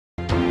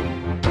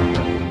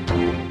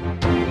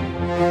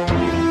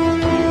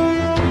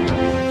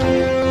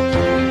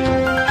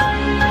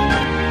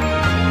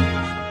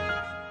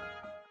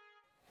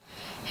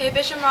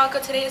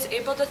Shamrock. Today is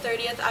April the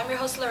 30th. I'm your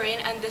host Lorraine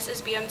and this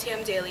is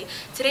BMTM Daily.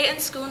 Today in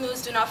school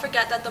news, do not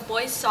forget that the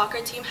boys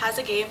soccer team has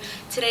a game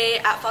today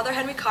at Father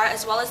Henry Carr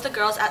as well as the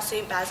girls at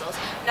St. Basil's.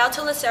 Now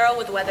to Lucero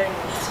with weather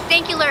news.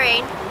 Thank you,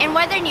 Lorraine. In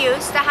weather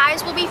news, the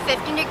highs will be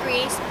 15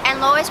 degrees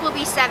and lowest will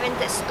be 7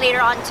 later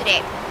on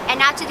today. And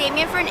now to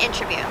Damien for an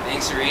interview.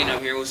 Thanks, Lorraine.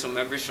 I'm here with some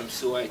members from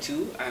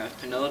SUI2. I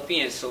have Penelope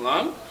and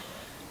Salam.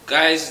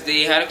 Guys,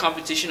 they had a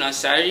competition on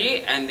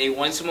Saturday and they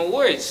won some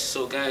awards.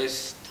 So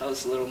guys, tell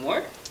us a little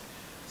more.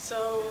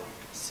 So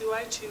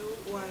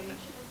SUI2 won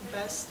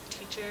Best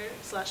Teacher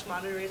 /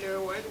 Moderator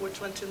Award,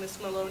 which went to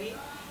Miss Maloney.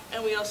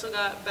 And we also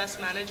got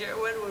Best Manager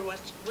Award,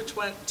 which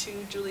went to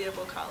Julia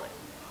Bocale.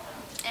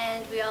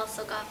 And we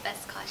also got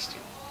Best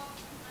Costume.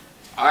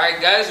 Alright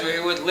guys, we're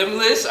here with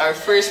Limitless, our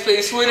first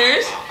place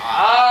winners.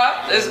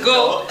 Let's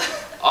go.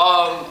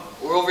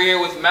 We're over here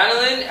with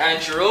Madeline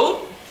and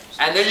Jerome.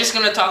 And they're just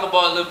going to talk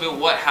about a little bit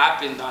what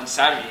happened on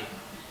Saturday.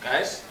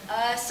 Guys?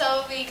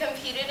 So we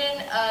competed in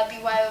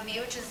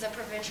BYOB, which is the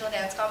provincial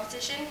dance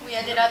competition. We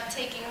ended up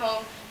taking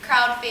home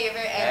crowd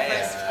favorite and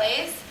first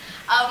place.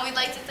 We'd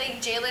like to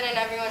thank Jalen and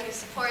everyone who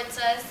supports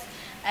us,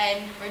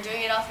 and we're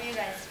doing it all for you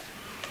guys.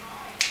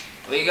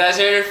 Well, you guys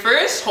heard it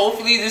first.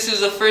 Hopefully this is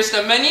the first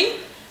of many.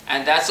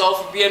 And that's all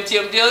for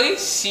BMTM Daily.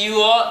 See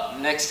you all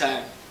next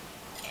time.